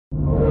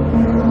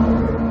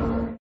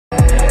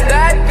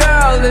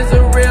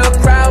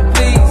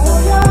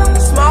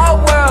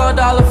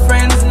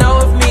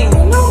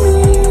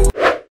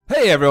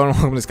everyone,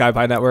 welcome to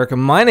SkyPie Network.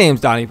 My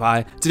name's Donny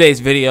Pie. Today's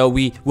video,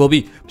 we will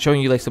be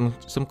showing you like some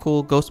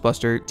cool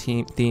Ghostbuster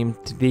themed.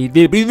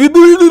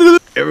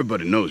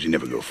 Everybody knows you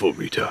never go full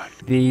retard.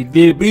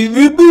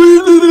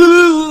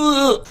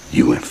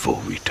 You went full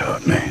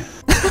retard, man.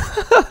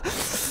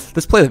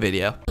 Let's play the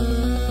video.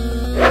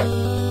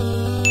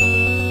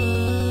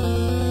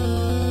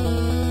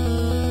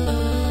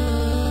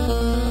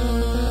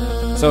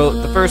 So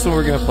the first one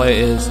we're gonna play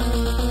is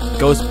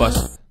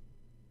Ghostbusters.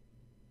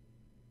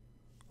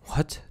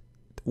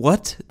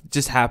 What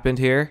just happened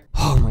here?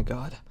 Oh my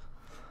god.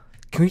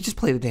 Can we just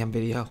play the damn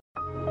video?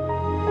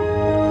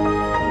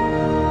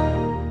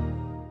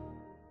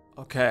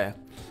 Okay.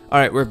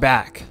 Alright, we're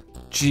back.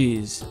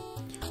 Jeez.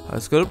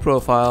 Let's go to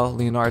profile,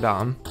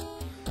 Leonardom.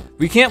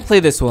 We can't play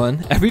this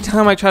one. Every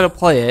time I try to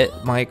play it,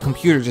 my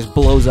computer just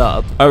blows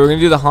up. Alright, we're gonna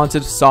do the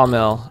haunted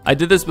sawmill. I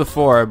did this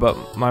before,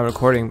 but my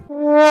recording...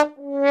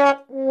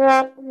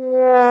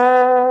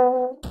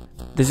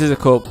 This is a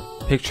cool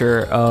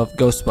picture of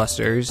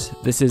Ghostbusters.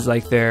 This is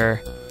like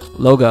their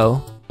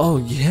logo. Oh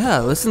yeah,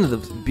 listen to the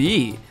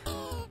beat.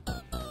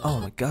 Oh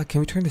my god,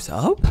 can we turn this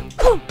up?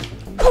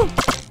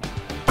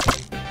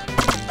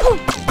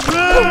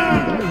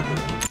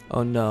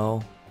 Oh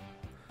no.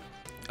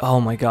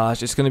 Oh my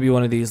gosh, it's gonna be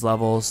one of these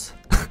levels.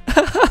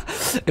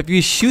 If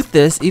you shoot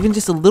this even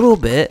just a little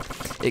bit,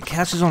 it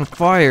catches on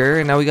fire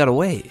and now we gotta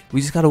wait.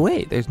 We just gotta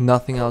wait. There's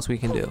nothing else we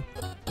can do.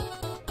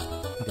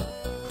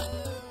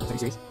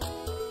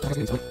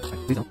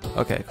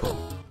 Okay, cool.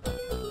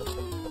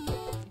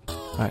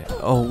 Alright.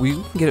 Oh, we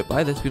can get it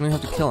by this. We don't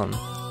have to kill him.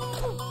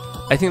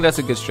 I think that's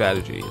a good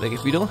strategy. Like,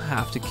 if we don't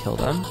have to kill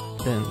them,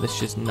 then let's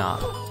just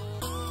not.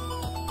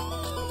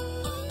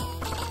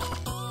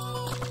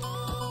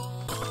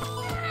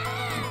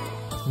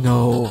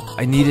 No,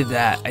 I needed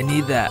that. I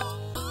need that.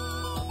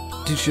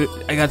 Dude,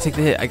 I gotta take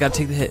the hit. I gotta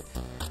take the hit.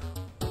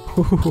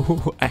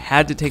 I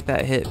had to take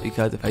that hit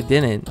because if I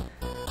didn't,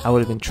 I would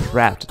have been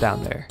trapped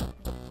down there.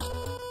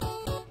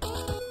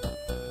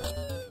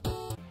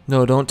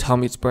 No, don't tell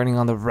me it's burning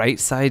on the right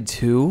side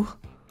too.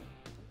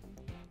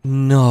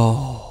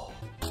 No.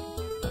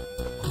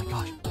 Oh my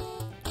gosh.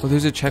 Oh,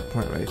 there's a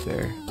checkpoint right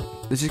there.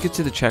 Let's just get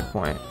to the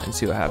checkpoint and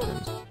see what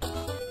happens.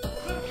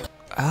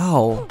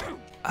 Ow.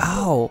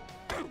 Ow.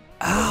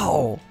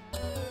 Ow.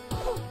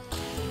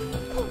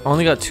 I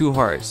only got 2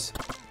 hearts.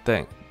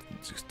 Dang.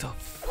 What the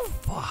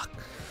fuck?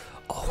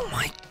 Oh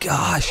my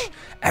gosh.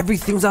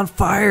 Everything's on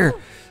fire.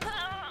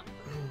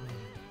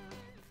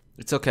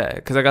 It's okay,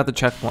 because I got the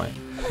checkpoint.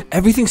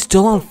 Everything's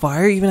still on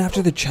fire even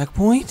after the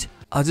checkpoint?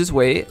 I'll just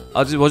wait.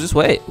 We'll just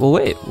wait. We'll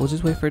wait. We'll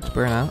just wait for it to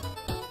burn out.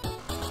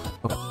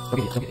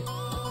 Okay.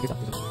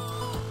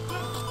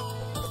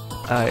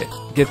 Alright,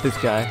 get this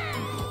guy.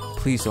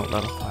 Please don't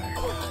let him fire.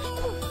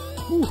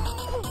 Woo.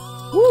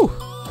 Woo.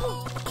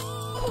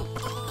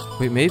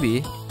 Wait,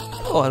 maybe.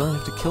 Oh, I don't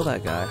have to kill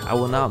that guy. I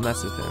will not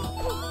mess with him.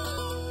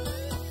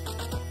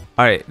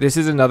 Alright, this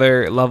is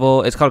another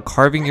level. It's called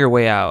Carving Your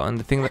Way Out. And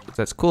the thing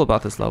that's cool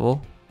about this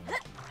level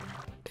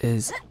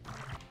is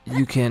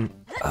you can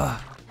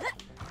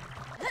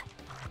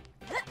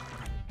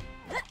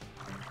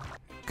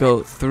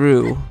go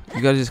through.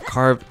 You gotta just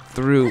carve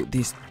through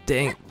these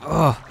dang.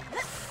 Let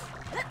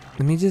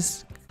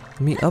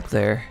me up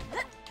there.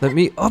 Let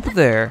me up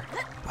there.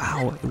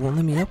 Wow, it won't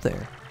let me up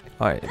there.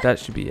 Alright, that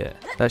should be it.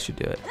 That should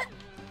do it.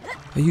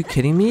 Are you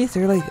kidding me?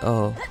 They're like,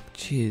 oh,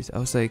 jeez. I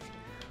was like,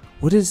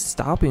 what is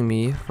stopping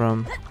me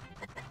from...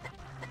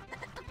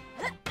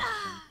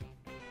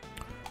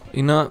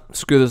 You know what?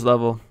 Screw this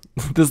level.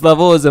 This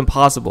level is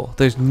impossible.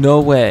 There's no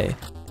way.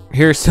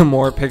 Here's some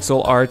more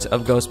pixel art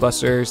of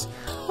Ghostbusters.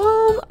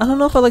 I don't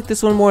know if I like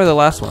this one more or the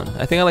last one.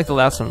 I think I like the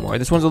last one more.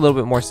 This one's a little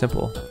bit more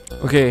simple.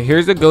 Okay,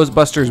 here's the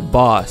Ghostbusters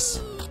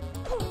boss.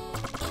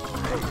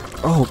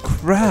 Oh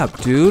crap,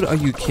 dude. Are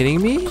you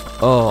kidding me?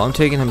 Oh, I'm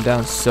taking him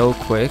down so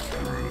quick.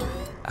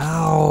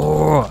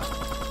 Ow.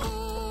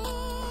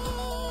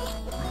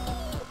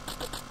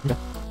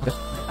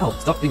 Oh,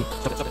 stop me.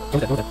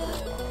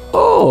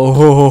 Oh.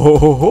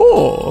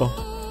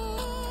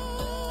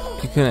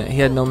 He couldn't. He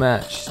had no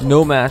match.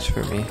 No match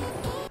for me.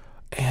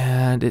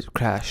 And it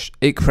crashed.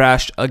 It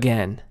crashed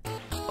again.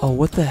 Oh,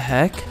 what the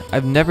heck?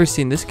 I've never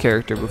seen this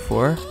character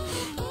before.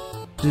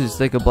 This is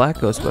like a black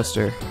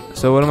Ghostbuster.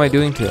 So what am I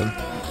doing to him?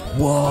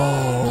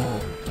 Whoa.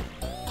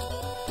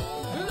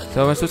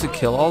 So am I supposed to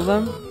kill all of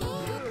them?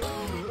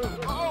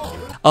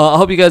 I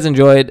hope you guys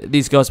enjoyed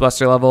these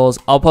Ghostbuster levels.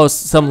 I'll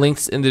post some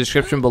links in the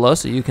description below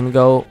so you can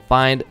go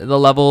find the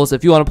levels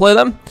if you want to play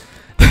them.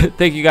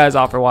 Thank you guys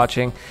all for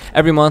watching.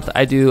 Every month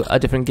I do a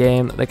different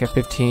game, like a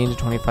 15 to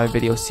 25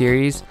 video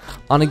series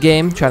on a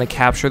game, trying to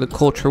capture the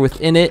culture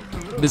within it.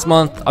 This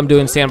month I'm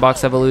doing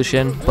Sandbox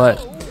Evolution,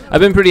 but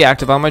I've been pretty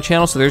active on my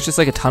channel, so there's just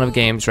like a ton of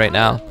games right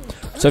now.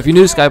 So if you're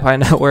new to SkyPie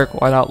Network,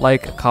 why not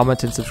like,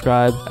 comment, and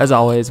subscribe? As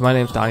always, my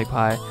name's Donny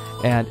Pie,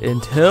 and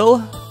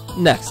until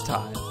next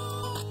time.